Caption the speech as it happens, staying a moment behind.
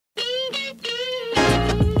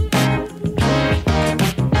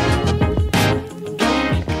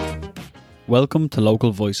Welcome to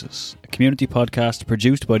Local Voices, a community podcast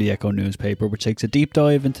produced by the Echo newspaper which takes a deep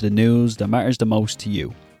dive into the news that matters the most to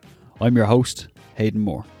you. I'm your host, Hayden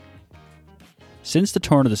Moore. Since the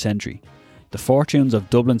turn of the century, the fortunes of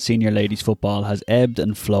Dublin senior ladies football has ebbed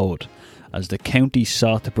and flowed as the county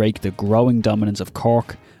sought to break the growing dominance of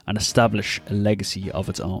Cork and establish a legacy of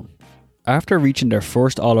its own. After reaching their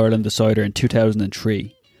first All-Ireland decider in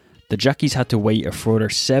 2003, the Jackies had to wait a further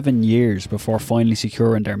 7 years before finally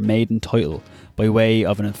securing their maiden title by way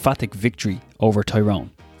of an emphatic victory over Tyrone.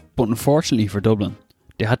 But unfortunately for Dublin,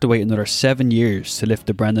 they had to wait another 7 years to lift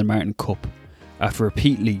the Brendan Martin Cup after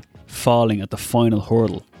repeatedly falling at the final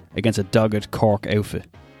hurdle against a dogged Cork outfit.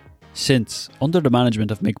 Since, under the management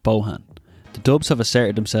of Mick Bohan, the Dubs have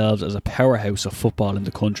asserted themselves as a powerhouse of football in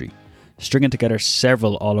the country, stringing together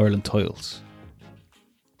several All-Ireland titles.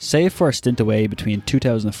 Save for a stint away between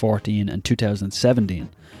 2014 and 2017,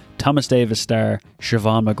 Thomas Davis star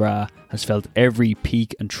Siobhan McGrath has felt every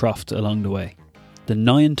peak and trough along the way. The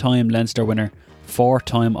 9-time Leinster winner,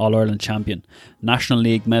 4-time All-Ireland champion, National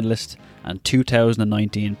League medalist and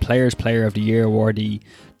 2019 Players Player of the Year awardee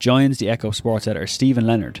joins the Echo sports editor Stephen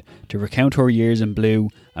Leonard to recount her years in blue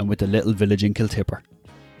and with the little village in Kiltipper.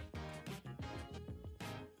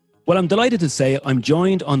 Well, I'm delighted to say I'm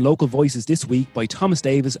joined on Local Voices this week by Thomas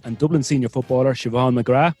Davis and Dublin senior footballer Siobhan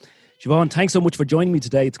McGrath. Siobhan, thanks so much for joining me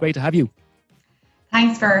today. It's great to have you.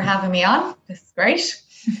 Thanks for having me on. This is great.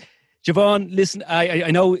 Siobhan, listen,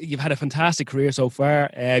 I know you've had a fantastic career so far.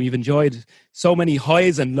 You've enjoyed so many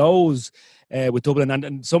highs and lows with Dublin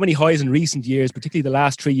and so many highs in recent years, particularly the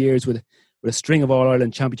last 3 years with a string of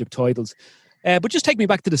All-Ireland Championship titles. But just take me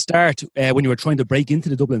back to the start when you were trying to break into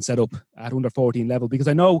the Dublin setup at under 14 level, because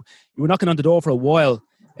I know you were knocking on the door for a while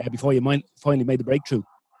before you finally made the breakthrough.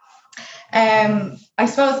 I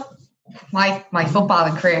suppose my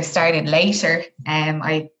footballing career started later.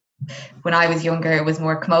 When I was younger, it was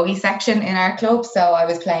more camogie section in our club, so I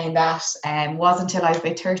was playing that. Wasn't until I was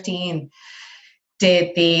about 13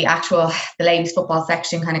 did the ladies football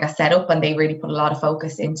section kind of got set up, and they really put a lot of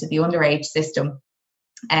focus into the underage system.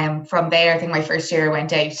 From there, I think my first year I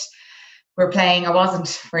went out. I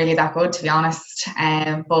wasn't really that good, to be honest,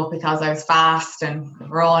 but because I was fast and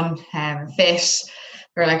run and fit,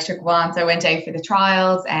 for electric ones, I went out for the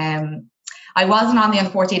trials. I wasn't on the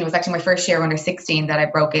under 14. It was actually my first year under 16 that I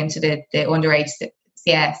broke into the underage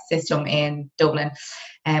system in Dublin.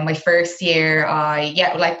 My first year,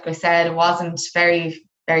 like I said, it wasn't very,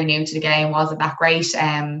 very new to the game. Wasn't that great.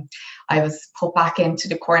 I was put back into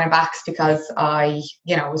the cornerbacks because I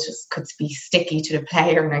could be sticky to the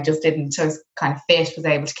player, and I just didn't. I was kind of fit, was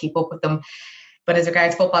able to keep up with them. But as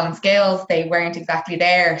regards football and skills, they weren't exactly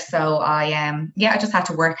there. So I just had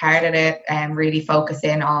to work hard at it and really focus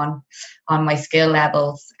in on my skill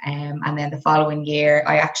levels. And then the following year,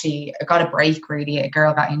 I got a break. Really, a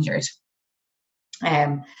girl got injured,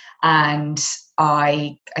 and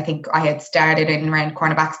I think I had started in around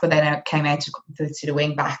cornerbacks, but then I came out to the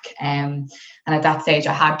wing back. And at that stage,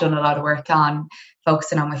 I had done a lot of work on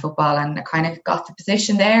focusing on my football, and I kind of got the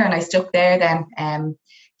position there, and I stuck there then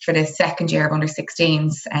for the second year of under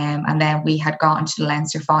 16s. And then we had gotten to the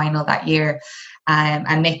Leinster final that year. And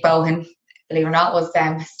Mick Bohan, believe it or not, was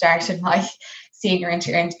started my senior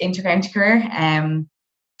inter-county career.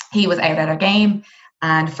 He was out at our game.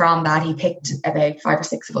 And from that, he picked about 5 or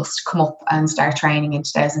 6 of us to come up and start training in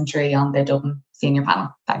 2003 on the Dublin senior panel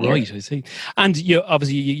that year. Right, I see. And you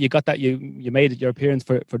obviously you got that. You made your appearance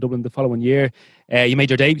for Dublin the following year. You made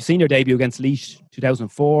your senior debut against Laois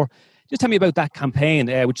 2004. Just tell me about that campaign,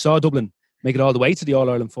 which saw Dublin make it all the way to the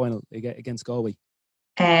All-Ireland final against Galway.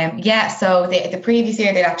 So the previous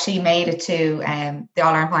year they'd actually made it to the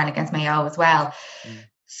All-Ireland final against Mayo as well.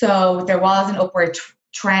 So there was an upward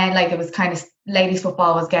trend, like it was kind of ladies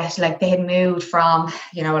football was they had moved from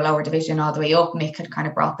a lower division all the way up. Mick had kind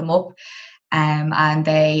of brought them up, and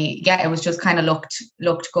it was just kind of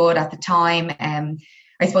looked good at the time.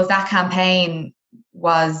 I suppose that campaign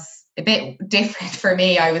was a bit different for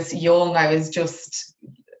me. I was young. I was just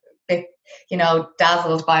a bit,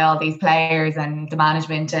 dazzled by all these players and the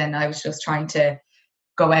management, and I was just trying to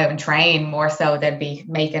go out and train more so than be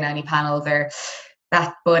making any panels or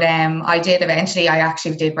that. But I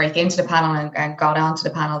actually did break into the panel and got onto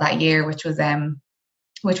the panel that year, which was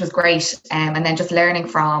great. And then just learning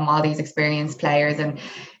from all these experienced players, and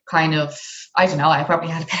kind of, I don't know, I probably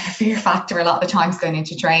had a bit of a fear factor a lot of the times going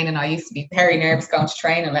into training. I used to be very nervous going to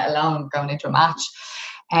training, let alone going into a match.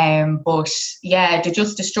 But yeah,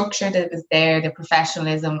 the structure that was there, the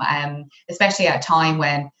professionalism, especially at a time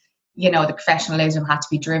when, the professionalism had to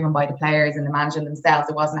be driven by the players and the management themselves.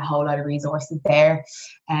 There wasn't a whole lot of resources there.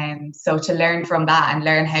 So to learn from that and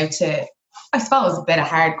learn how to I suppose, a bit of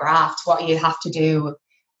hard graft, what you have to do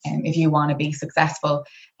if you want to be successful.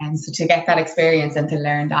 And so to get that experience and to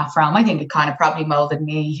learn that from, I think it kind of probably molded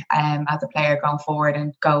me as a player going forward,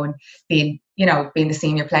 and being the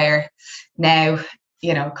senior player now,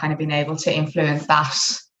 kind of being able to influence that.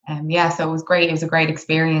 So it was great. It was a great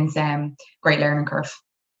experience, great learning curve.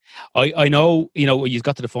 I know, you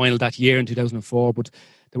got to the final that year in 2004, but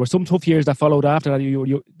there were some tough years that followed after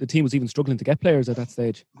that. The team was even struggling to get players at that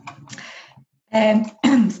stage.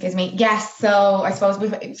 Excuse me. Yes. So I suppose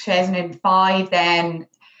 2005 then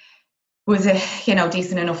was a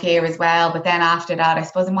decent enough year as well. But then after that, I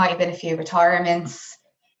suppose it might have been a few retirements.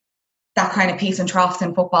 That kind of peaks and troughs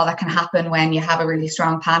in football that can happen when you have a really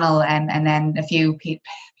strong panel, and then a few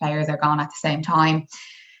players are gone at the same time.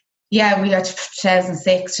 Yeah, we got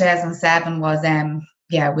 2006, 2007 was a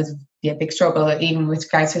big struggle. Even with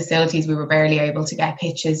regards to facilities, we were barely able to get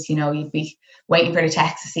pitches. You'd be waiting for the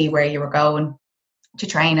text to see where you were going to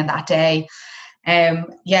train on that day. And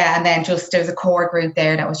then just there was a core group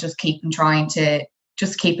there that was just trying to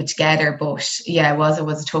keep it together. But yeah, it was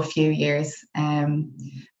a tough few years.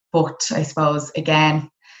 But I suppose again,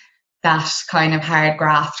 that kind of hard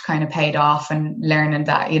graft kind of paid off, and learning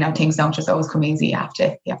that things don't just always come easy. You have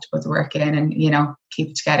to put the work in and keep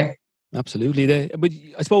it together. Absolutely. But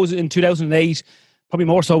I suppose in 2008, probably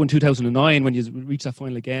more so in 2009 when you reached that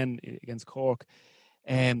final again against Cork.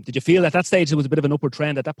 Did you feel at that stage there was a bit of an upward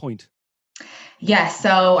trend at that point? Yeah,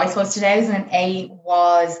 so I suppose 2008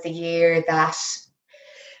 was the year that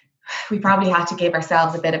we probably had to give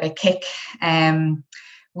ourselves a bit of a kick.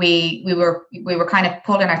 We were kind of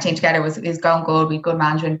pulling our team together. It was going good. We had good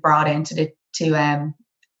management brought into the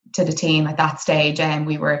team at that stage, and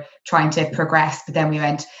we were trying to progress. But then we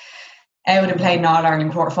went out and played an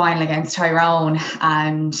All-Ireland quarter-final against Tyrone,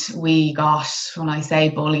 and we got, when I say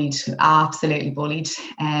bullied, absolutely bullied.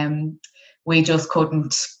 We just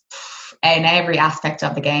couldn't, in every aspect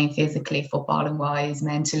of the game, physically, footballing-wise,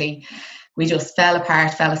 mentally, we just fell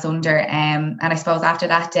apart, fell asunder. And I suppose after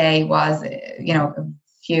that day was, a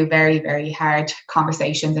few very, very hard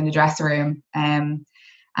conversations in the dressing room, and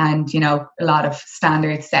a lot of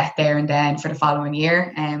standards set there and then for the following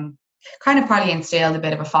year. Kind of probably instilled a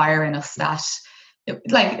bit of a fire in us that,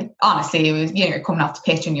 honestly, it was, you're coming off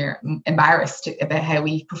the pitch and you're embarrassed about how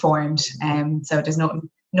we performed. So there's nothing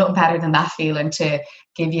better than that feeling to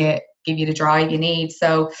give you the drive you need.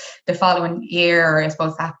 So the following year, or I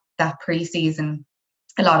suppose that pre-season,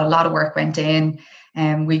 a lot of work went in,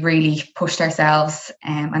 and we really pushed ourselves,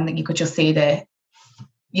 and you could just see the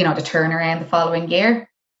turnaround the following year.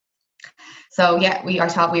 So yeah, I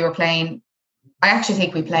thought we were playing. I actually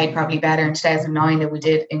think we played probably better in 2009 than we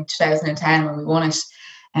did in 2010 when we won it.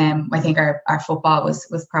 I think our football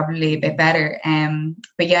was probably a bit better.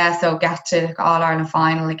 But yeah, so got to All-Ireland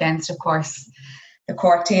final against, of course, the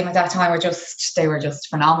Cork team at that time. They were just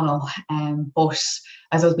phenomenal. But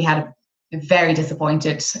I suppose we had very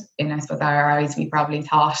disappointed in, I suppose, our eyes. We probably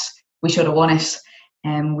thought we should have won it.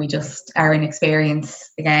 We just, our inexperience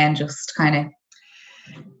again, just kind of,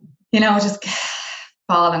 just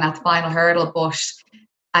falling at the final hurdle. But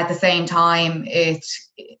at the same time, it,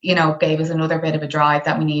 gave us another bit of a drive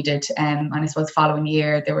that we needed. And I suppose following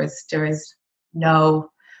year, there was no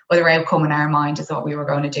other outcome in our mind as what we were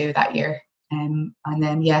going to do that year. And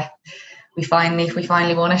then, yeah, we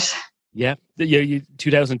finally won it. Yeah, you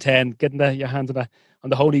 2010, getting your hands on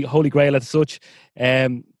the holy grail as such,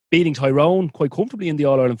 beating Tyrone quite comfortably in the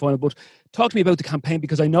All-Ireland final. But talk to me about the campaign,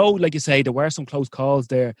 because I know, like you say, there were some close calls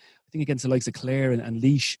there, I think against the likes of Clare and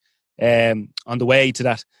Laois, on the way to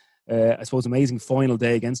that, I suppose, amazing final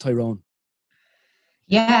day against Tyrone.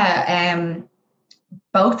 Yeah,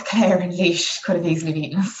 both Clare and Laois could have easily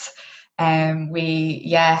beaten us. I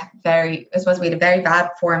suppose we had a very bad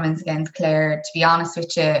performance against Clare. To be honest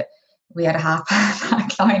with you, we had a half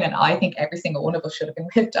line, and I think every single one of us should have been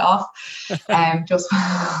ripped off. Just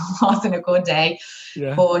wasn't a good day.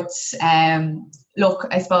 Yeah. But look,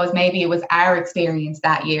 I suppose maybe it was our experience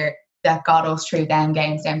that year that got us through them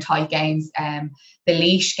tight games. The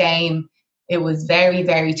Laois game, it was very,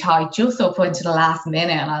 very tight, just up into the last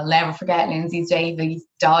minute. And I'll never forget Lindsay Davies'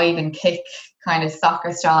 dive and kick, kind of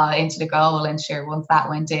soccer style, into the goal. And sure, once that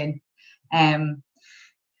went in,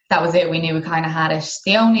 that was it. We knew we kind of had it.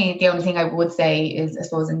 The only thing I would say is, I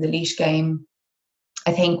suppose, in the Laois game,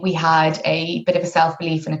 I think we had a bit of a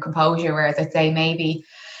self-belief and a composure, whereas I'd say maybe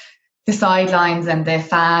the sidelines and the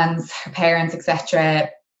fans, parents, etc.,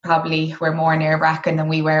 probably were more nerve-wracking than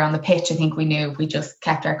we were on the pitch. I think we knew if we just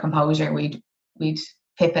kept our composure, we'd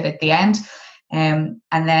pip it at the end. And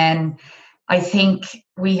then I think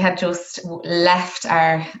we had just left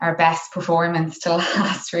our best performance to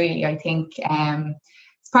last, really. I think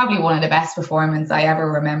it's probably one of the best performances I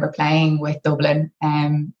ever remember playing with Dublin,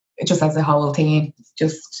 just as a whole team.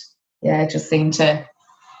 It just seemed to,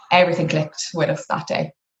 everything clicked with us that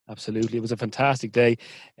day. Absolutely. It was a fantastic day.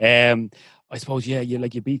 I suppose,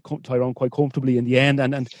 you beat Tyrone quite comfortably in the end.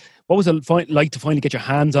 And what was it like to finally get your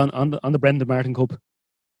hands on the Brendan Martin Cup?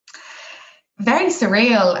 Very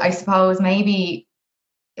surreal, I suppose, maybe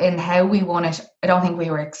in how we won it. I don't think we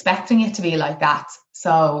were expecting it to be like that.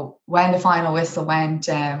 So when the final whistle went,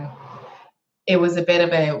 it was a bit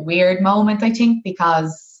of a weird moment, I think,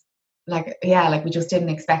 because we just didn't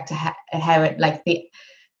expect how it,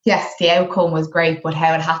 the outcome was great, but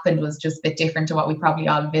how it happened was just a bit different to what we probably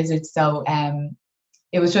all envisaged. So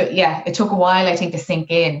it was just, it took a while, I think, to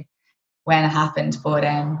sink in when it happened. But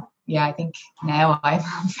I think now I'm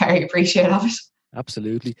very appreciative of it.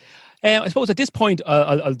 Absolutely. I suppose at this point,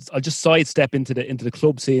 I'll just sidestep into the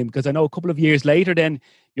club scene, because I know a couple of years later, then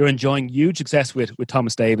you're enjoying huge success with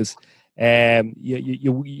Thomas Davis.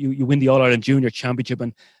 You win the All Ireland Junior Championship,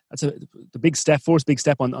 and that's the first big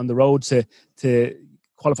step on the road to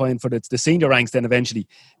qualifying for the senior ranks then eventually.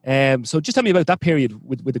 So just tell me about that period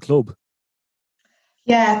with the club.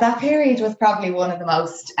 Yeah, that period was probably one of the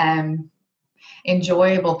most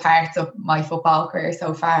enjoyable parts of my football career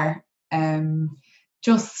so far.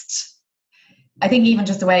 I think even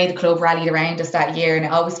just the way the club rallied around us that year, and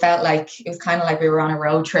it always felt like it was kind of like we were on a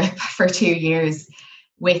road trip for 2 years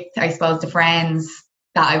with, I suppose, the friends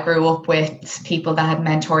that I grew up with, people that had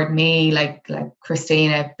mentored me, like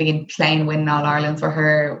Christina, winning All Ireland for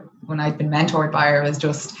her when I'd been mentored by her,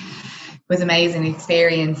 was amazing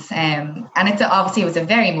experience. And it was a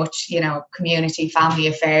very much, community, family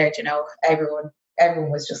affair. Everyone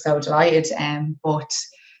was just so delighted. But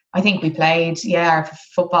I think we played, our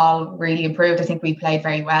football really improved. I think we played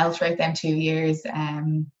very well throughout them 2 years.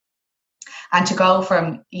 And to go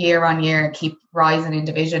from year on year and keep rising in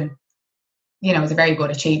division, it was a very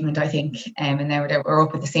good achievement, I think. And now we're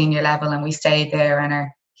up at the senior level and we stayed there and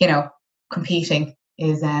are, competing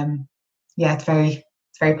is, it's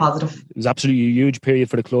very positive. It was absolutely a huge period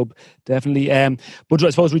for the club, definitely. But I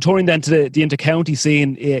suppose returning then to the inter-county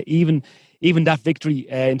scene, even that victory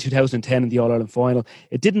in 2010 in the All-Ireland final,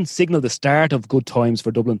 it didn't signal the start of good times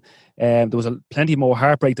for Dublin. There was plenty more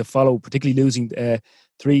heartbreak to follow, particularly losing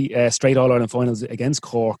 3 straight All-Ireland finals against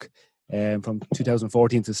Cork from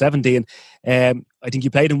 2014 to 17. I think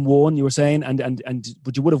you played in one, you were saying,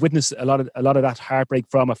 but you would have witnessed a lot of that heartbreak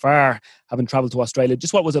from afar, having travelled to Australia.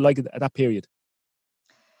 Just what was it like at that period?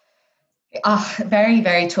 Oh, very,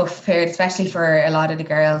 very tough period, especially for a lot of the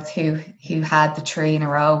girls who had the 3 in a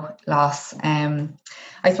row loss. I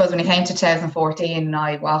suppose when it came to 2014 and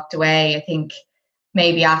I walked away, I think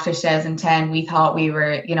maybe after 2010 we thought we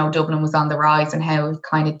were, Dublin was on the rise, and how it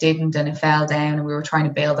kind of didn't, and it fell down and we were trying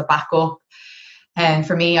to build it back up. And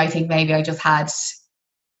for me, I think maybe I just had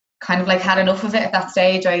had enough of it at that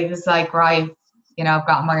stage. I was like, right, I've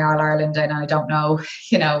got my All Ireland and I don't know,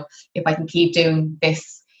 if I can keep doing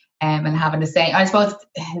this. And having the same, I suppose,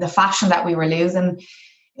 the fashion that we were losing,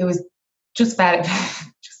 it was just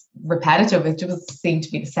repetitive. It just seemed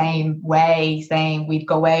to be the same way, saying we'd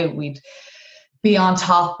go out, we'd be on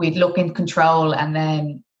top, we'd look in control, and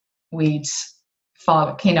then we'd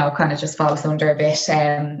fall, kind of just fall us under a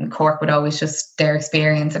bit. Cork would always just, their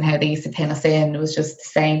experience and how they used to pin us in, it was just the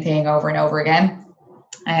same thing over and over again.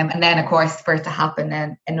 And then, of course, for it to happen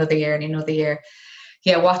then another year and another year.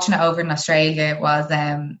 Yeah, watching it over in Australia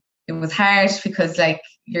it was hard, because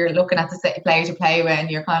you're looking at the player to play with and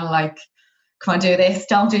you're kind of like, come on, do this,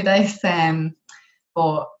 don't do this.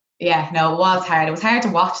 But yeah, no, it was hard. It was hard to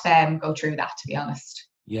watch them go through that, to be honest.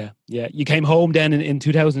 Yeah. You came home then in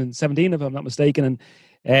 2017, if I'm not mistaken,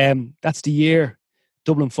 and that's the year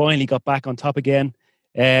Dublin finally got back on top again,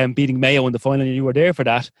 beating Mayo in the final, and you were there for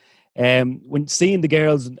that. When seeing the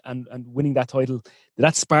girls and winning that title, did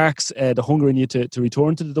that sparks the hunger in you to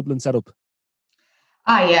return to the Dublin setup?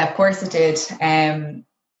 Yeah, of course it did.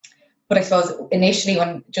 But I suppose initially,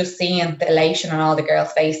 when just seeing the elation on all the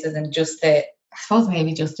girls' faces and just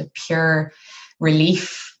maybe just a pure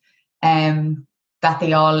relief that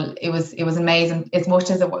it was amazing. As much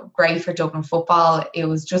as it was great for Dublin football, it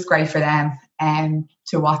was just great for them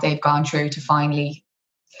to what they've gone through to finally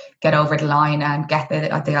get over the line and get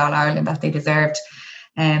the All Ireland that they deserved.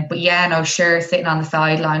 But yeah, no, sure, sitting on the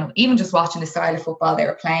sideline, even just watching the style of football they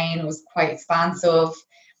were playing was quite expansive.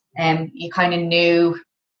 You kind of knew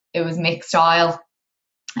it was mixed style.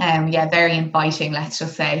 Very inviting, let's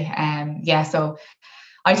just say. So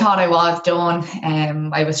I thought I was done.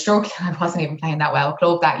 I was struggling. I wasn't even playing that well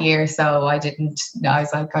club that year, so I didn't. I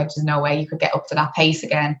was like, there's no way you could get up to that pace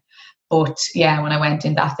again. But yeah, when I went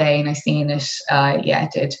in that day and I seen it,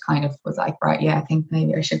 it did kind of was like, right, yeah, I think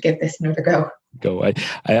maybe I should give this another go.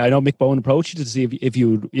 I know Mick Bowen approached you to see if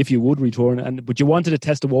you would return, but you wanted to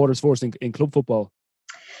test the waters first in club football.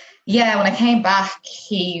 Yeah, when I came back,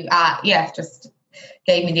 he just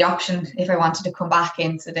gave me the option if I wanted to come back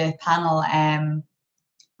into the panel.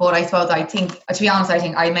 But I suppose to be honest, I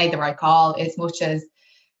think I made the right call as much as,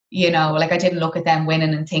 I didn't look at them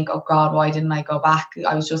winning and think, oh God, why didn't I go back?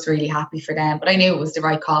 I was just really happy for them. But I knew it was the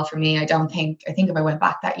right call for me. I think if I went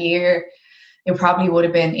back that year, it probably would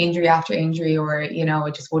have been injury after injury, or,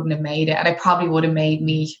 it just wouldn't have made it. And it probably would have made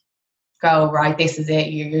me go, right, this is it.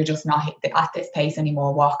 You're just not at this pace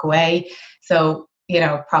anymore. Walk away. So,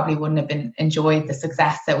 probably wouldn't have been enjoyed the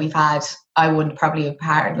success that we've had. I wouldn't probably have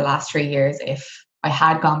had the last 3 years if I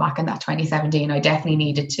had gone back in that 2017. I definitely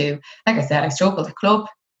needed to, like I said, I struggled at club.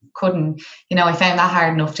 Couldn't, I found that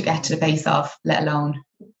hard enough to get to the pace of, let alone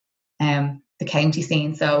the county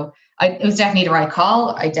scene. So it was definitely the right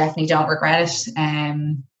call. I definitely don't regret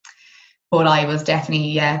it. But I was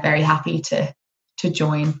definitely, very happy to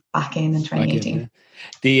join back in 2018.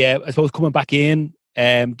 I suppose coming back in,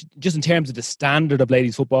 just in terms of the standard of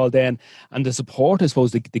ladies football then, and the support I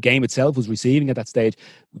suppose the game itself was receiving at that stage,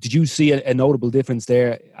 did you see a notable difference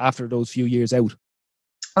there after those few years out?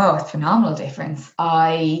 Oh, it's a phenomenal difference.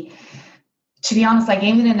 To be honest,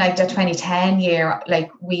 even in the 2010 year, I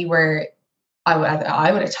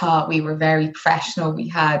would have thought we were very professional. We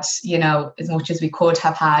had, as much as we could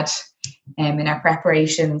have had in our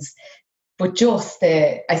preparations. But just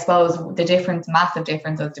I suppose the difference, massive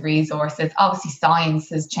difference of the resources. Obviously,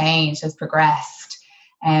 science has changed, has progressed.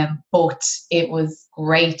 But it was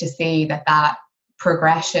great to see that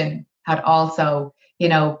progression had also,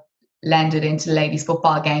 lended into the ladies'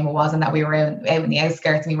 football game. It wasn't that we were out in the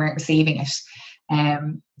outskirts and we weren't receiving it.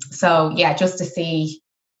 So, yeah, just to see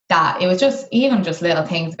that, it was just little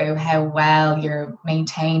things about how well you're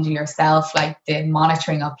maintained yourself, like the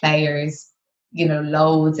monitoring of players,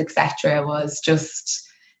 loads, etc. was just,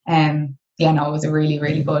 it was a really,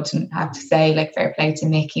 really good. And I have to say, fair play to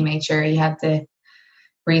Mick. He made sure he had the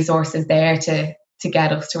resources there to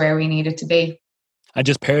get us to where we needed to be. And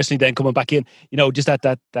just personally then coming back in, just at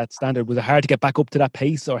that standard, was it hard to get back up to that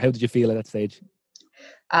pace, or how did you feel at that stage?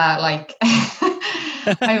 I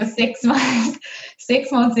was 6 months,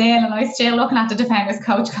 6 months in, and I was still looking at the defenders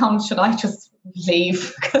coach going, should I just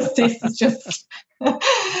leave? Because this is just,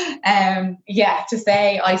 to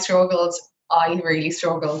say I struggled. I really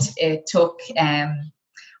struggled. It took,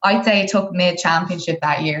 I'd say it took mid-championship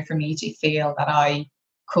that year for me to feel that I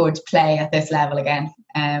could play at this level again.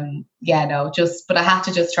 But I had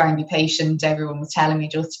to just try and be patient. Everyone was telling me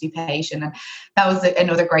just to be patient, and that was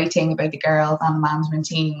another great thing about the girls on the management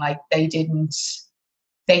team.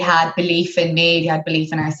 They had belief in me, they had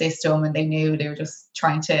belief in our system, and they knew they were just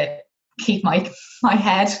trying to keep my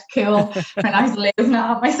head cool when I was losing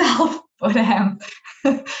it myself. But and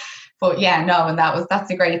that's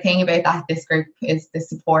the great thing about this group, is the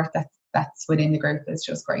support that's within the group is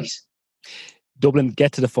just great. Dublin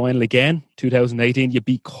get to the final again, 2018. You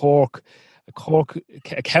beat Cork,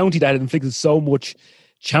 a county that had inflicted so much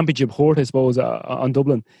championship hurt, I suppose, on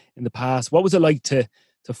Dublin in the past. What was it like to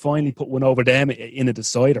finally put one over them in a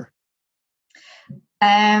decider?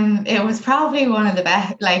 It was probably one of the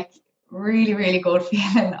best, really, really good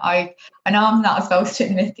feeling. I know I'm not supposed to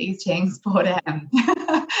admit these things, but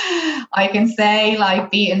I can say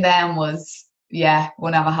beating them was,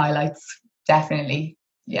 one of the highlights, definitely.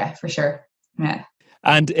 Yeah, for sure. Yeah.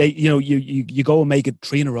 And you go and make it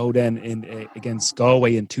 3 in a row then against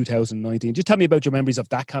Galway in 2019. Just tell me about your memories of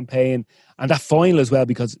that campaign and that final as well,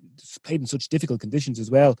 because it's played in such difficult conditions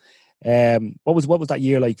as well. What was that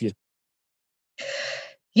year like for you?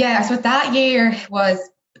 Yeah, so that year was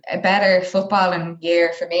a better footballing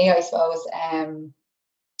year for me, I suppose.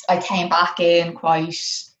 I came back in quite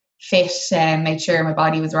fit and made sure my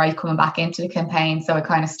body was right coming back into the campaign. So I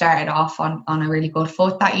kind of started off on a really good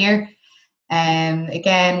foot that year.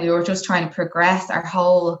 Again, we were just trying to progress. The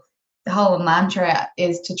whole mantra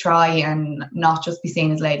is to try and not just be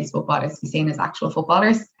seen as ladies footballers, be seen as actual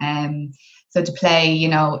footballers. So to play,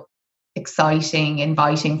 exciting,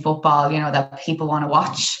 inviting football, that people want to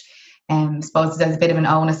watch. I suppose there's a bit of an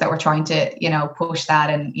onus that we're trying to, push that,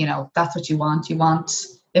 and that's what you want.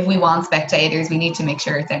 If we want spectators, we need to make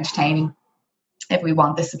sure it's entertaining. If we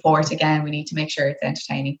want the support, again, we need to make sure it's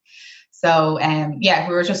entertaining. So,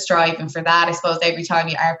 we were just striving for that. I suppose every time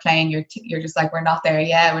you are playing, you're just like, we're not there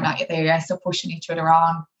yet, we're not yet there yet. So pushing each other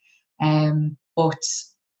on. But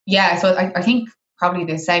yeah, so I think probably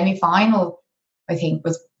the semi-final, I think,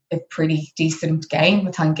 was a pretty decent game.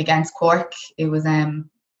 I think against Cork, it was a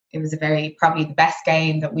very, probably the best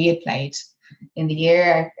game that we had played in the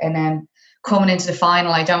year. And then coming into the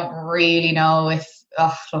final, I don't really know if,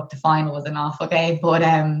 look, the final was an awful game, but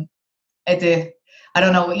I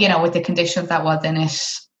don't know, with the conditions that was in it,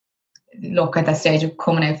 look, at that stage of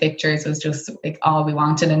coming out victors was just like all we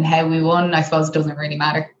wanted, and how we won, I suppose, doesn't really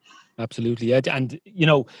matter. Absolutely. Yeah. And,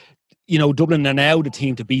 Dublin are now the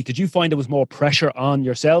team to beat. Did you find there was more pressure on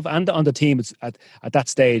yourself and on the team at that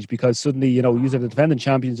stage? Because suddenly, you're the defending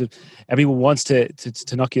champions, everyone wants to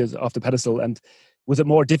knock you off the pedestal. And was it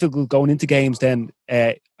more difficult going into games then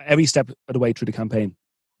every step of the way through the campaign?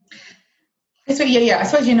 I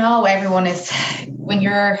suppose everyone is, when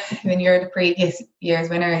you're the previous year's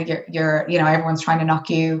winner, you're everyone's trying to knock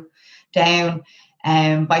you down.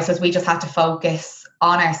 But I suppose we just had to focus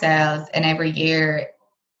on ourselves, and every year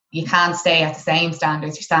you can't stay at the same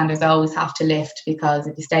standards. Your standards always have to lift, because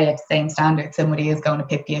if you stay at the same standard, somebody is going to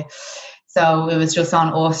pip you. So it was just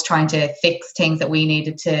on us trying to fix things that we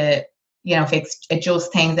needed to,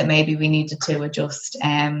 adjust things that maybe we needed to adjust.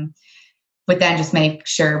 But then just make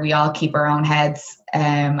sure we all keep our own heads.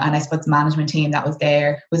 And I suppose the management team that was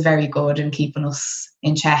there was very good in keeping us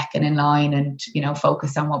in check and in line, and,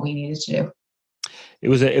 focused on what we needed to do. It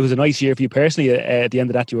was a nice year for you personally. At the end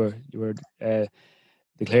of that, you were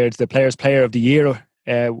declared the Players' Player of the Year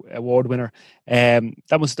award winner.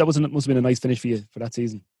 That must have been a nice finish for you for that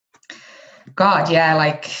season. God, yeah,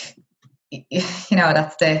 that's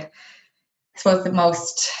I suppose the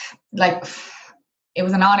most, it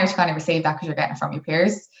was an honour to kind of receive that, because you're getting it from your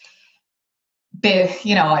peers. But,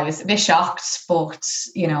 I was a bit shocked, but,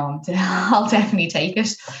 I'll definitely take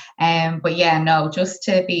it. But yeah, no, just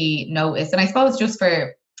to be noticed. And I suppose just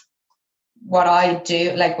for what I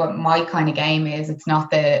do, what my kind of game is, it's not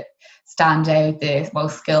the standout, the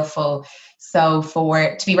most skillful. So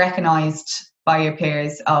to be recognised by your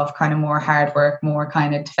peers of kind of more hard work, more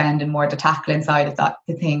kind of defending, more the tackling side of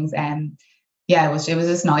the things, it was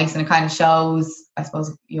just nice, and it kind of shows, I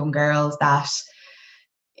suppose, young girls that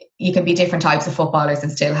you can be different types of footballers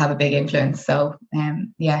and still have a big influence. So so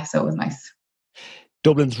it was nice.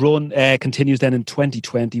 Dublin's run continues then in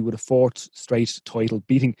 2020 with a fourth straight title,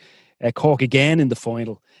 beating Cork again in the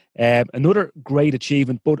final. Another great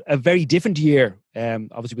achievement, but a very different year,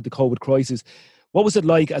 obviously with the COVID crisis. What was it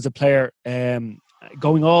like as a player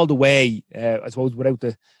going all the way, I suppose, without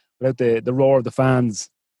the roar of the fans?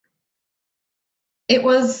 It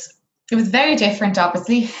was very different,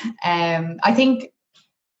 obviously. I think,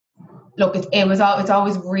 look, it's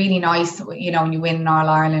always really nice, when you win in All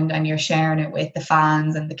Ireland and you're sharing it with the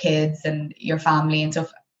fans and the kids and your family and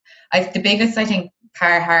stuff. The biggest, I think,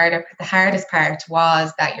 the hardest part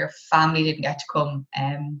was that your family didn't get to come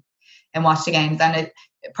and watch the games, and it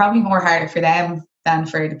probably more harder for them than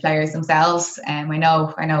for the players themselves. I think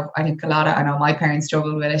I know my parents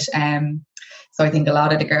struggled with it. So I think a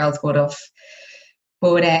lot of the girls would have.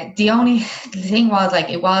 But the thing was,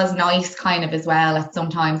 it was nice kind of as well at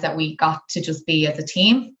sometimes that we got to just be as a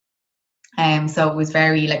team. So it was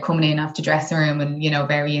very coming in after dressing room and,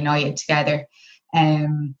 very united together.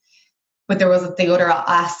 But there was the other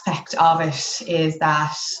aspect of it is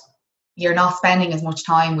that you're not spending as much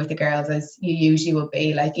time with the girls as you usually would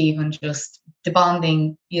be, even just the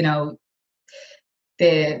bonding,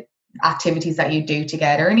 the activities that you do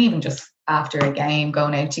together, and even just after a game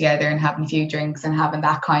going out together and having a few drinks and having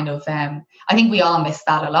that kind of I think we all miss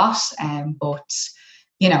that a lot, but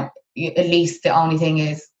at least the only thing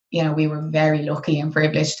is, we were very lucky and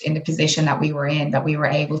privileged in the position that we were in, that we were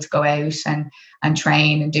able to go out and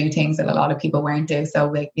train and do things that a lot of people weren't doing. So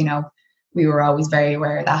we were always very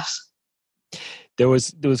aware of that. There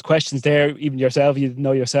was questions there, even yourself, you didn't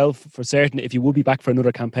know yourself for certain if you would be back for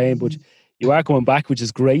another campaign, but you are coming back, which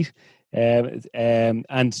is great. And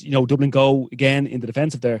Dublin go again in the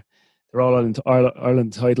defence of their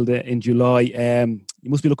All-Ireland title in July. You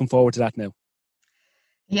must be looking forward to that now.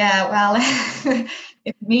 Yeah, well,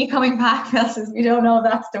 it's me coming back, we don't know if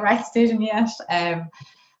that's the right decision yet. I'm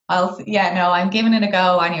giving it a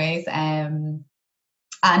go anyways. And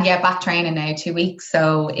back training now 2 weeks.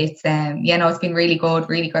 So it's it's been really good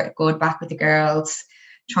back with the girls,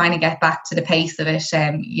 trying to get back to the pace of it.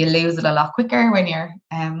 You lose it a lot quicker when you're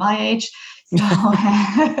my age. So, so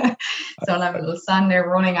I'll have a little son there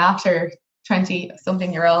running after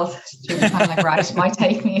 20-something-year-olds. Right, it might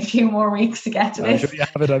take me a few more weeks to get to this. I'm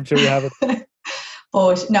sure you have it.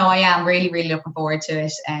 But no, I am really, really looking forward to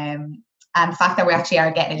it. And the fact that we actually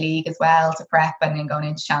are getting a league as well to prep and then going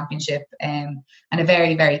into championship, and a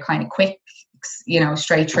very, very kind of quick,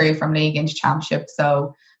 straight through from league into championship.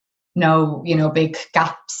 So no, big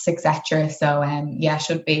gaps, etc. So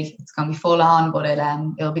should be. It's going to be full on, but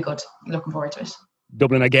it'll be good. Looking forward to it.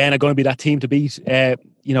 Dublin again are going to be that team to beat. Is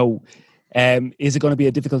it going to be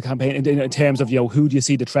a difficult campaign in terms of who do you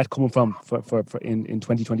see the threat coming from for in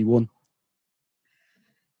 2021?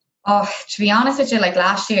 Oh, to be honest with you, like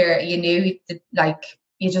last year, you knew that,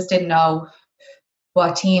 you just didn't know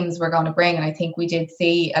what teams were going to bring, and I think we did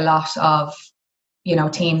see a lot of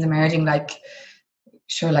teams emerging. Like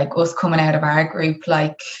us coming out of our group,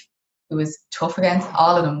 it was tough against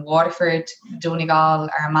all of them. Waterford, Donegal,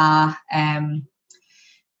 Armagh.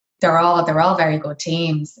 They're all very good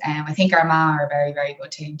teams. I think Armagh are a very, very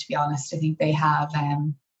good team, to be honest. I think they have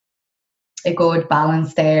a good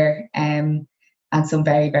balance there, and some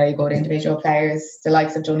very, very good individual players. The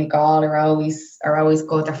likes of Donegal are always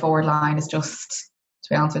good. Their forward line is just, to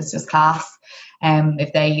be honest, it's just class. When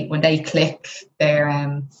they click,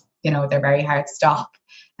 they're very hard to stop.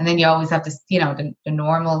 And then you always have this, the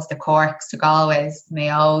normals, the Corks, the Galways,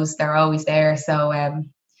 Mayos. They're always there. So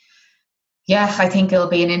I think it'll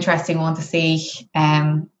be an interesting one to see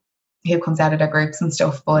who comes out of their groups and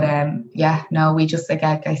stuff. But we just, like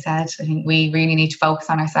I said, I think we really need to focus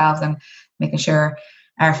on ourselves and making sure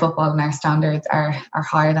our football and our standards are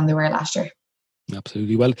higher than they were last year.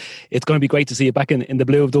 Absolutely. Well, it's going to be great to see you back in the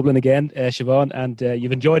blue of Dublin again, Siobhan, and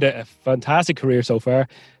you've enjoyed a fantastic career so far.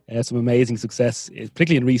 Some amazing success,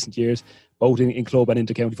 particularly in recent years, both in club and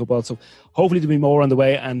inter-county football. So hopefully there'll be more on the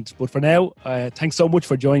way. But for now, thanks so much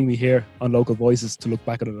for joining me here on Local Voices to look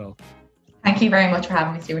back at it all. Thank you very much for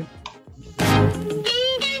having me, Stephen.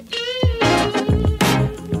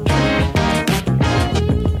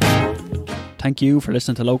 Thank you for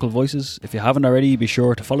listening to Local Voices. If you haven't already, be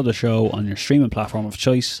sure to follow the show on your streaming platform of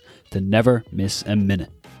choice to never miss a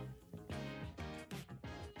minute.